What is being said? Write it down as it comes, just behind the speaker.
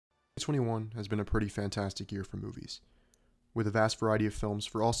2021 has been a pretty fantastic year for movies, with a vast variety of films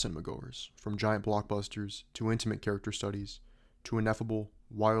for all cinemagoers, from giant blockbusters to intimate character studies to ineffable,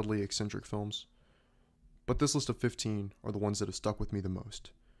 wildly eccentric films. But this list of 15 are the ones that have stuck with me the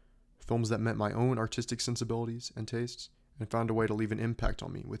most. Films that met my own artistic sensibilities and tastes and found a way to leave an impact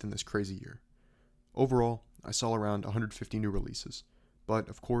on me within this crazy year. Overall, I saw around 150 new releases, but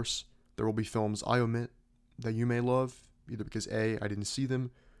of course, there will be films I omit that you may love, either because A, I didn't see them,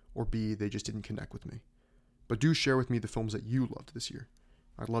 or B, they just didn't connect with me. But do share with me the films that you loved this year.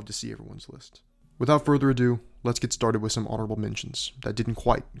 I'd love to see everyone's list. Without further ado, let's get started with some honorable mentions that didn't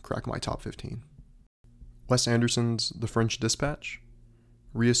quite crack my top 15. Wes Anderson's The French Dispatch,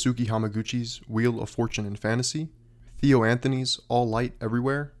 Ryosuke Hamaguchi's Wheel of Fortune and Fantasy, Theo Anthony's All Light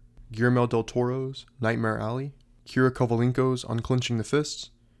Everywhere, Guillermo del Toro's Nightmare Alley, Kira Kovalenko's Unclenching the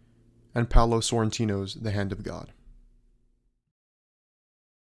Fists, and Paolo Sorrentino's The Hand of God.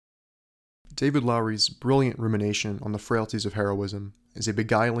 David Lowery's brilliant rumination on the frailties of heroism is a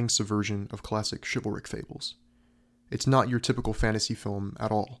beguiling subversion of classic chivalric fables. It's not your typical fantasy film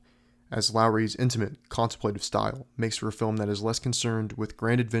at all, as Lowery's intimate, contemplative style makes for a film that is less concerned with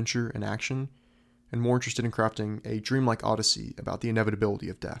grand adventure and action, and more interested in crafting a dreamlike odyssey about the inevitability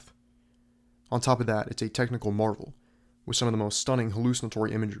of death. On top of that, it's a technical marvel, with some of the most stunning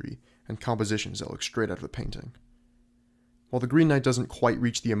hallucinatory imagery and compositions that look straight out of a painting. While The Green Knight doesn't quite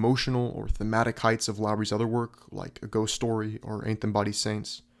reach the emotional or thematic heights of Lowery's other work, like A Ghost Story or Ain't Them Bodies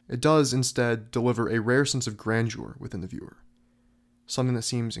Saints, it does instead deliver a rare sense of grandeur within the viewer, something that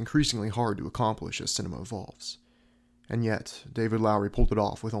seems increasingly hard to accomplish as cinema evolves. And yet, David Lowery pulled it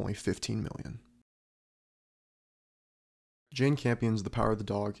off with only $15 million. Jane Campion's The Power of the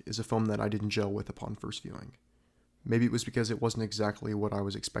Dog is a film that I didn't gel with upon first viewing. Maybe it was because it wasn't exactly what I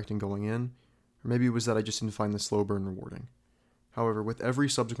was expecting going in, or maybe it was that I just didn't find the slow burn rewarding. However, with every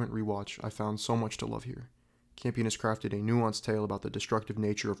subsequent rewatch, I found so much to love here. Campion has crafted a nuanced tale about the destructive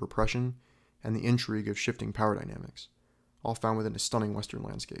nature of repression and the intrigue of shifting power dynamics, all found within a stunning Western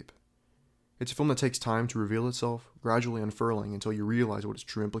landscape. It's a film that takes time to reveal itself, gradually unfurling until you realize what its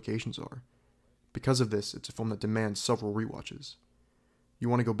true implications are. Because of this, it's a film that demands several rewatches. You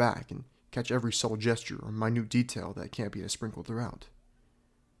want to go back and catch every subtle gesture or minute detail that Campion has sprinkled throughout.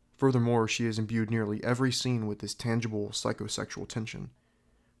 Furthermore, she has imbued nearly every scene with this tangible psychosexual tension,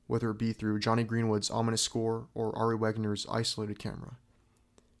 whether it be through Johnny Greenwood's ominous score or Ari Wegner's isolated camera.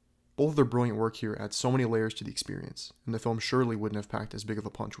 Both of their brilliant work here add so many layers to the experience, and the film surely wouldn't have packed as big of a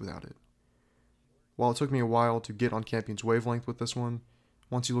punch without it. While it took me a while to get on Campion's wavelength with this one,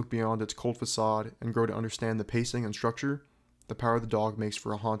 once you look beyond its cold facade and grow to understand the pacing and structure, The Power of the Dog makes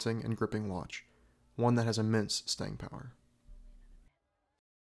for a haunting and gripping watch, one that has immense staying power.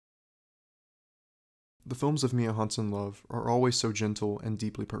 The films of Mia Hansen-Løve are always so gentle and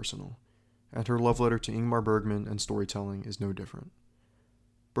deeply personal, and her love letter to Ingmar Bergman and storytelling is no different.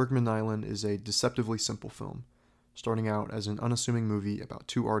 Bergman Island is a deceptively simple film, starting out as an unassuming movie about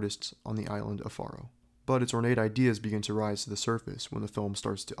two artists on the island of Faro. But its ornate ideas begin to rise to the surface when the film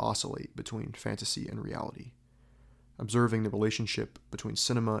starts to oscillate between fantasy and reality, observing the relationship between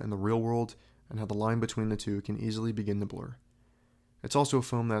cinema and the real world and how the line between the two can easily begin to blur. It's also a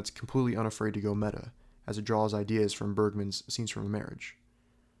film that's completely unafraid to go meta, as it draws ideas from Bergman's Scenes from a Marriage.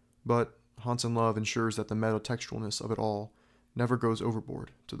 But Hansen-Løve ensures that the metatextualness of it all never goes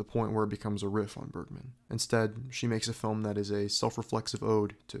overboard to the point where it becomes a riff on Bergman. Instead, she makes a film that is a self-reflexive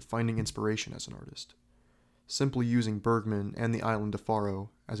ode to finding inspiration as an artist, simply using Bergman and the island of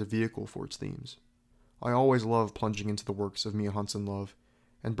Faro as a vehicle for its themes. I always love plunging into the works of Mia Hansen-Løve,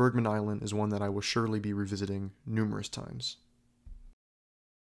 and Bergman Island is one that I will surely be revisiting numerous times.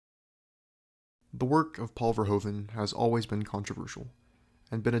 The work of Paul Verhoeven has always been controversial,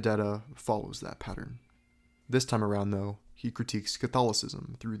 and Benedetta follows that pattern. This time around, though, he critiques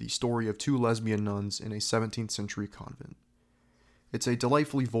Catholicism through the story of two lesbian nuns in a 17th century convent. It's a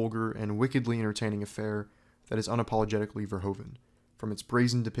delightfully vulgar and wickedly entertaining affair that is unapologetically Verhoeven, from its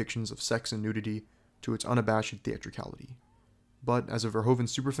brazen depictions of sex and nudity to its unabashed theatricality. But as a Verhoeven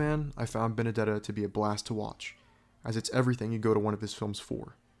superfan, I found Benedetta to be a blast to watch, as it's everything you go to one of his films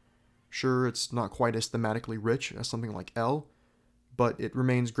for. Sure, it's not quite as thematically rich as something like Elle, but it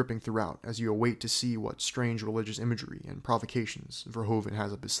remains gripping throughout as you await to see what strange religious imagery and provocations Verhoeven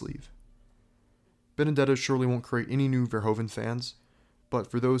has up his sleeve. Benedetta surely won't create any new Verhoeven fans, but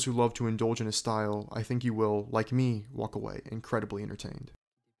for those who love to indulge in his style, I think you will, like me, walk away incredibly entertained.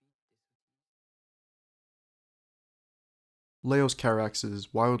 Leos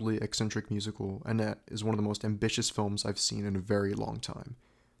Carax's wildly eccentric musical, Annette, is one of the most ambitious films I've seen in a very long time,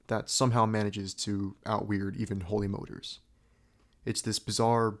 that somehow manages to out-weird even Holy Motors. It's this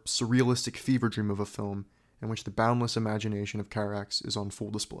bizarre, surrealistic fever dream of a film in which the boundless imagination of Carax is on full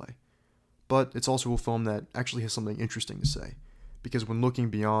display. But it's also a film that actually has something interesting to say, because when looking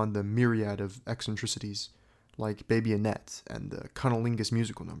beyond the myriad of eccentricities, like Baby Annette and the Cunnilingus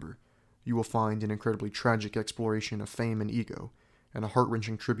musical number, you will find an incredibly tragic exploration of fame and ego, and a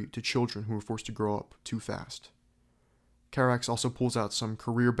heart-wrenching tribute to children who were forced to grow up too fast. Carax also pulls out some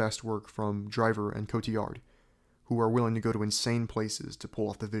career-best work from Driver and Cotillard, who are willing to go to insane places to pull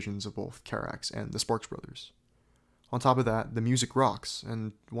off the visions of both Carax and the Sparks brothers. On top of that, the music rocks,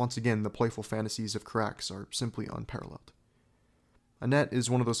 and once again, the playful fantasies of Carax are simply unparalleled. Annette is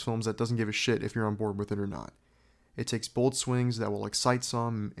one of those films that doesn't give a shit if you're on board with it or not. It takes bold swings that will excite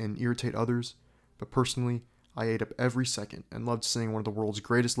some and irritate others, but personally, I ate up every second and loved seeing one of the world's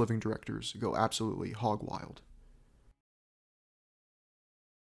greatest living directors go absolutely hog wild.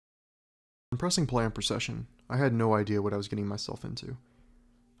 When pressing play on Procession, I had no idea what I was getting myself into.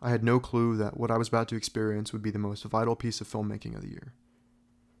 I had no clue that what I was about to experience would be the most vital piece of filmmaking of the year.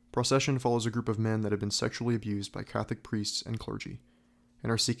 Procession follows a group of men that have been sexually abused by Catholic priests and clergy,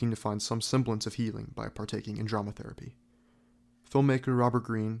 and are seeking to find some semblance of healing by partaking in drama therapy. Filmmaker Robert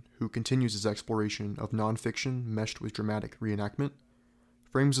Greene, who continues his exploration of nonfiction meshed with dramatic reenactment,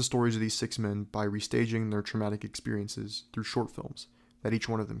 frames the stories of these 6 men by restaging their traumatic experiences through short films that each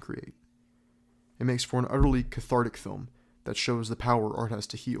one of them create. It makes for an utterly cathartic film that shows the power art has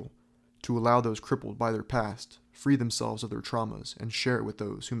to heal, to allow those crippled by their past free themselves of their traumas and share it with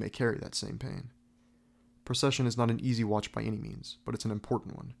those who may carry that same pain. Procession is not an easy watch by any means, but it's an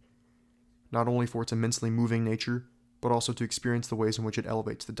important one. Not only for its immensely moving nature, but also to experience the ways in which it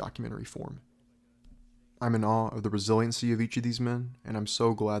elevates the documentary form. I'm in awe of the resiliency of each of these men, and I'm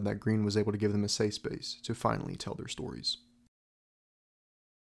so glad that Greene was able to give them a safe space to finally tell their stories.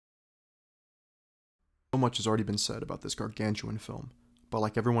 So much has already been said about this gargantuan film, but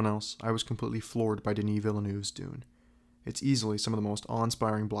like everyone else, I was completely floored by Denis Villeneuve's Dune. It's easily some of the most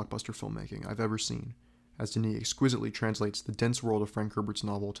awe-inspiring blockbuster filmmaking I've ever seen, as Denis exquisitely translates the dense world of Frank Herbert's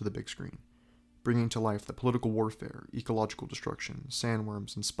novel to the big screen, bringing to life the political warfare, ecological destruction,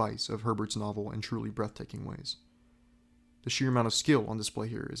 sandworms, and spice of Herbert's novel in truly breathtaking ways. The sheer amount of skill on display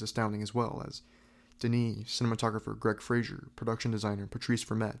here is astounding as well, as Denis, cinematographer Greg Fraser, production designer Patrice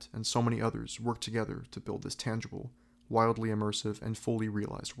Vermette, and so many others work together to build this tangible, wildly immersive, and fully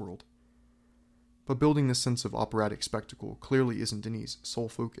realized world. But building this sense of operatic spectacle clearly isn't Denis' sole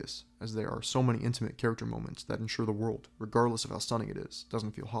focus, as there are so many intimate character moments that ensure the world, regardless of how stunning it is,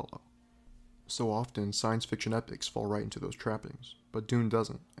 doesn't feel hollow. So often, science fiction epics fall right into those trappings, but Dune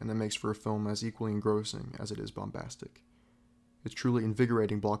doesn't, and that makes for a film as equally engrossing as it is bombastic. It's truly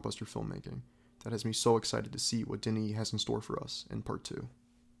invigorating blockbuster filmmaking that has me so excited to see what Denis has in store for us in Part 2.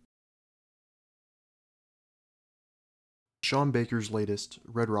 Sean Baker's latest,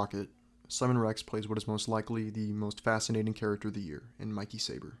 Red Rocket, Simon Rex plays what is most likely the most fascinating character of the year in Mikey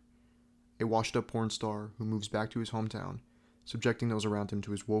Saber, a washed-up porn star who moves back to his hometown, subjecting those around him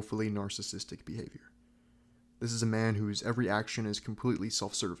to his woefully narcissistic behavior. This is a man whose every action is completely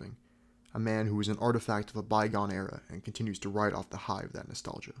self-serving, a man who is an artifact of a bygone era and continues to ride off the high of that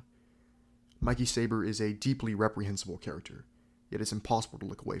nostalgia. Mikey Saber is a deeply reprehensible character, yet it's impossible to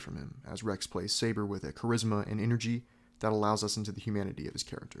look away from him, as Rex plays Saber with a charisma and energy that allows us into the humanity of his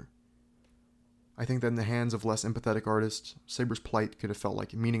character. I think that in the hands of less empathetic artists, Saber's plight could have felt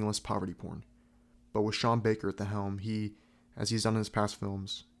like meaningless poverty porn. But with Sean Baker at the helm, he, as he's done in his past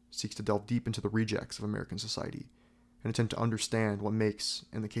films, seeks to delve deep into the rejects of American society and attempt to understand what makes,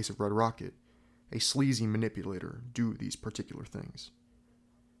 in the case of Red Rocket, a sleazy manipulator do these particular things.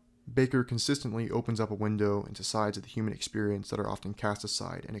 Baker consistently opens up a window into sides of the human experience that are often cast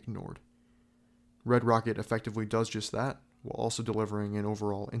aside and ignored. Red Rocket effectively does just that, while also delivering an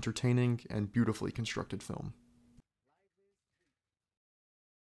overall entertaining and beautifully constructed film.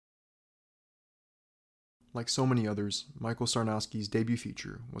 Like so many others, Michael Sarnowski's debut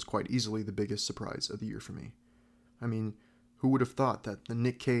feature was quite easily the biggest surprise of the year for me. I mean, who would have thought that the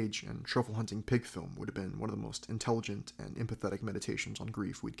Nick Cage and truffle hunting pig film would have been one of the most intelligent and empathetic meditations on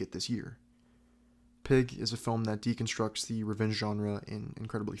grief we'd get this year? Pig is a film that deconstructs the revenge genre in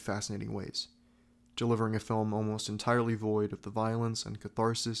incredibly fascinating ways, delivering a film almost entirely void of the violence and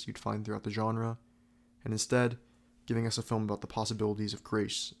catharsis you'd find throughout the genre, and instead giving us a film about the possibilities of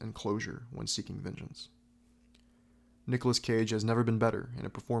grace and closure when seeking vengeance. Nicolas Cage has never been better in a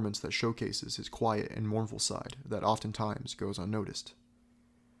performance that showcases his quiet and mournful side that oftentimes goes unnoticed.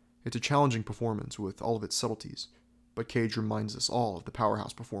 It's a challenging performance with all of its subtleties, but Cage reminds us all of the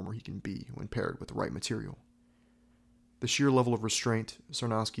powerhouse performer he can be when paired with the right material. The sheer level of restraint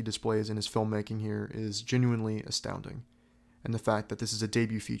Sarnowski displays in his filmmaking here is genuinely astounding, and the fact that this is a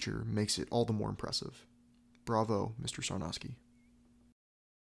debut feature makes it all the more impressive. Bravo, Mr. Sarnowski.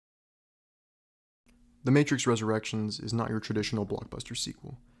 The Matrix Resurrections is not your traditional blockbuster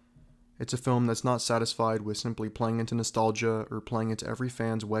sequel. It's a film that's not satisfied with simply playing into nostalgia or playing into every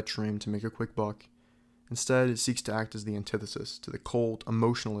fan's wet dream to make a quick buck. Instead, it seeks to act as the antithesis to the cold,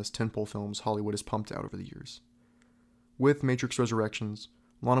 emotionless tentpole films Hollywood has pumped out over the years. With Matrix Resurrections,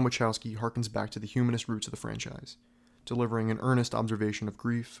 Lana Wachowski harkens back to the humanist roots of the franchise, delivering an earnest observation of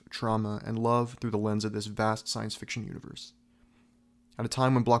grief, trauma, and love through the lens of this vast science fiction universe. At a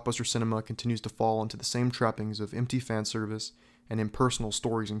time when blockbuster cinema continues to fall into the same trappings of empty fan service and impersonal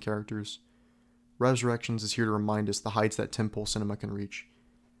stories and characters, Resurrections is here to remind us the heights that tentpole cinema can reach,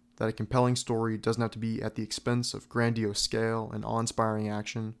 that a compelling story doesn't have to be at the expense of grandiose scale and awe-inspiring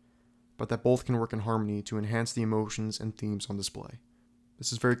action, but that both can work in harmony to enhance the emotions and themes on display.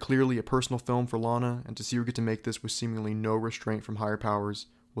 This is very clearly a personal film for Lana, and to see her get to make this with seemingly no restraint from higher powers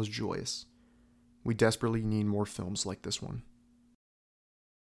was joyous. We desperately need more films like this one.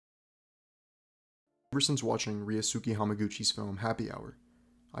 Ever since watching Ryosuke Hamaguchi's film Happy Hour,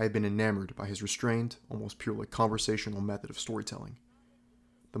 I have been enamored by his restrained, almost purely conversational method of storytelling.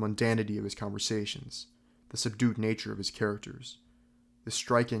 The mundanity of his conversations, the subdued nature of his characters, the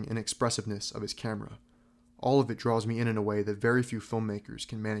striking inexpressiveness of his camera, all of it draws me in a way that very few filmmakers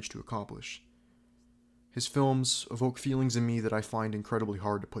can manage to accomplish. His films evoke feelings in me that I find incredibly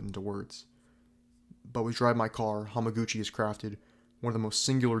hard to put into words. But with Drive My Car, Hamaguchi has crafted one of the most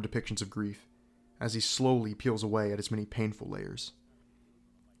singular depictions of grief, as he slowly peels away at its many painful layers.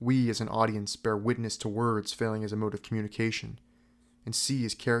 We, as an audience, bear witness to words failing as a mode of communication, and see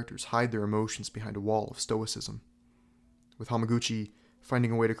his characters hide their emotions behind a wall of stoicism. With Hamaguchi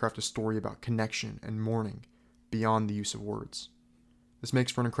finding a way to craft a story about connection and mourning beyond the use of words. This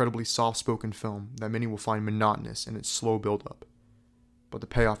makes for an incredibly soft-spoken film that many will find monotonous in its slow build-up, but the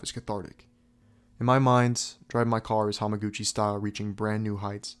payoff is cathartic. In my mind, Drive My Car is Hamaguchi's style reaching brand new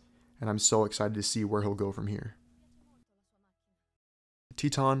heights, and I'm so excited to see where he'll go from here.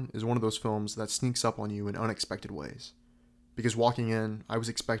 Titane is one of those films that sneaks up on you in unexpected ways. Because walking in, I was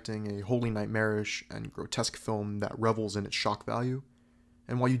expecting a wholly nightmarish and grotesque film that revels in its shock value,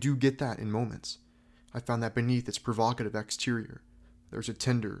 and while you do get that in moments, I found that beneath its provocative exterior, there's a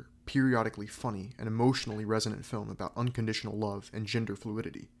tender, periodically funny, and emotionally resonant film about unconditional love and gender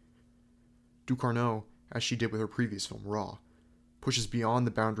fluidity. Ducournau, as she did with her previous film Raw, pushes beyond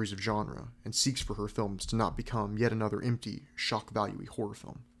the boundaries of genre and seeks for her films to not become yet another empty, shock-value-y horror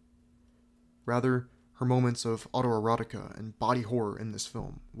film. Rather, her moments of autoerotica and body horror in this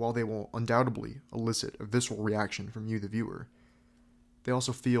film, while they will undoubtedly elicit a visceral reaction from you, the viewer, they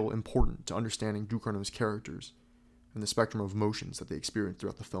also feel important to understanding Ducournau's characters and the spectrum of emotions that they experience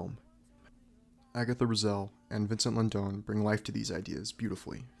throughout the film. Agatha Rizal and Vincent Lindon bring life to these ideas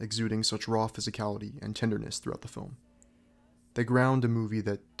beautifully, exuding such raw physicality and tenderness throughout the film. They ground a movie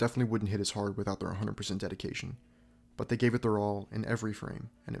that definitely wouldn't hit as hard without their 100% dedication, but they gave it their all in every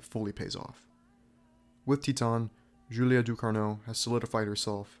frame, and it fully pays off. With Titane, Julia Ducournau has solidified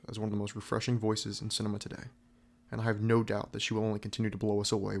herself as one of the most refreshing voices in cinema today, and I have no doubt that she will only continue to blow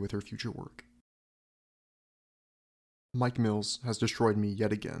us away with her future work. Mike Mills has destroyed me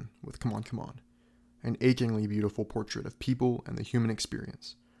yet again with Come On, Come On, an achingly beautiful portrait of people and the human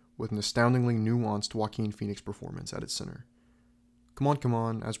experience, with an astoundingly nuanced Joaquin Phoenix performance at its center. Come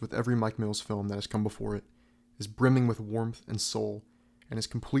On, as with every Mike Mills film that has come before it, is brimming with warmth and soul, and is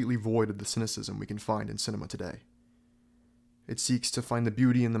completely void of the cynicism we can find in cinema today. It seeks to find the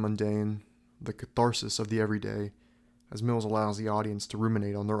beauty in the mundane, the catharsis of the everyday, as Mills allows the audience to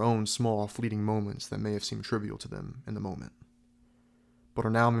ruminate on their own small, fleeting moments that may have seemed trivial to them in the moment, but are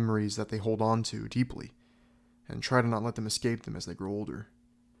now memories that they hold on to deeply, and try to not let them escape them as they grow older.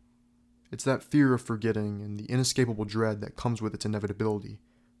 It's that fear of forgetting and the inescapable dread that comes with its inevitability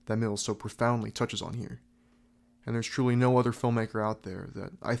that Mills so profoundly touches on here, and there's truly no other filmmaker out there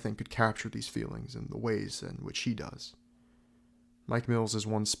that I think could capture these feelings in the ways in which he does. Mike Mills is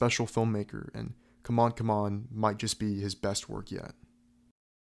one special filmmaker, and Come On might just be his best work yet.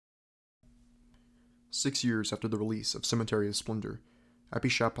 6 years after the release of Cemetery of Splendor,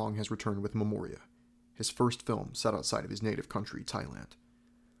 Apichatpong has returned with Memoria, his first film set outside of his native country, Thailand.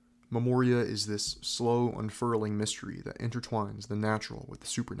 Memoria is this slow, unfurling mystery that intertwines the natural with the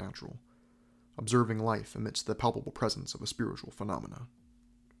supernatural, observing life amidst the palpable presence of a spiritual phenomena.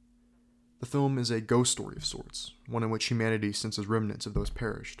 The film is a ghost story of sorts, one in which humanity senses remnants of those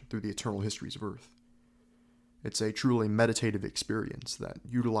perished through the eternal histories of Earth. It's a truly meditative experience that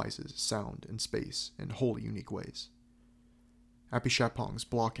utilizes sound and space in wholly unique ways. Apichatpong's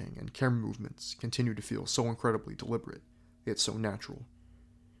blocking and camera movements continue to feel so incredibly deliberate it's so natural,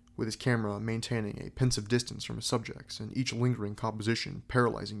 with his camera maintaining a pensive distance from his subjects and each lingering composition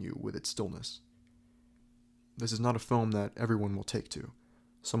paralyzing you with its stillness. This is not a film that everyone will take to.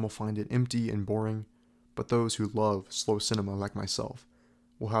 Some will find it empty and boring, but those who love slow cinema like myself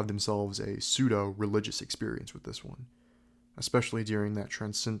will have themselves a pseudo-religious experience with this one, especially during that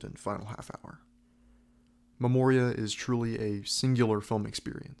transcendent final half hour. Memoria is truly a singular film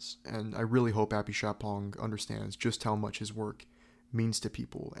experience, and I really hope Apichatpong understands just how much his work means to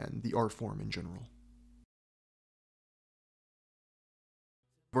people and the art form in general.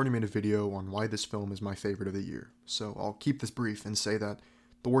 I've already made a video on why this film is my favorite of the year, so I'll keep this brief and say that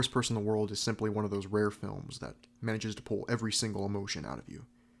The Worst Person in the World is simply one of those rare films that manages to pull every single emotion out of you.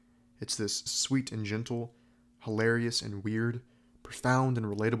 It's this sweet and gentle, hilarious and weird, profound and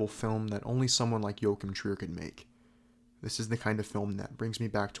relatable film that only someone like Joachim Trier could make. This is the kind of film that brings me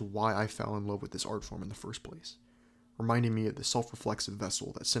back to why I fell in love with this art form in the first place, reminding me of the self-reflexive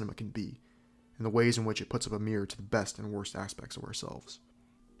vessel that cinema can be, and the ways in which it puts up a mirror to the best and worst aspects of ourselves.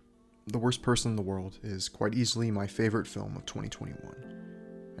 The Worst Person in the World is quite easily my favorite film of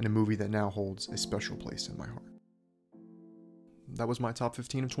 2021, and a movie that now holds a special place in my heart. That was my top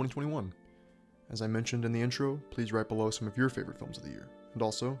 15 of 2021. As I mentioned in the intro, please write below some of your favorite films of the year, and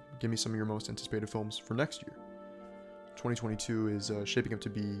also give me some of your most anticipated films for next year. 2022 is shaping up to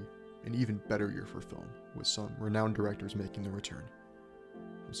be an even better year for film, with some renowned directors making their return.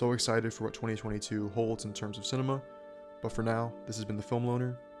 I'm so excited for what 2022 holds in terms of cinema, but for now, this has been The Film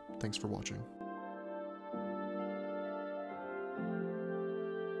Loner. Thanks for watching.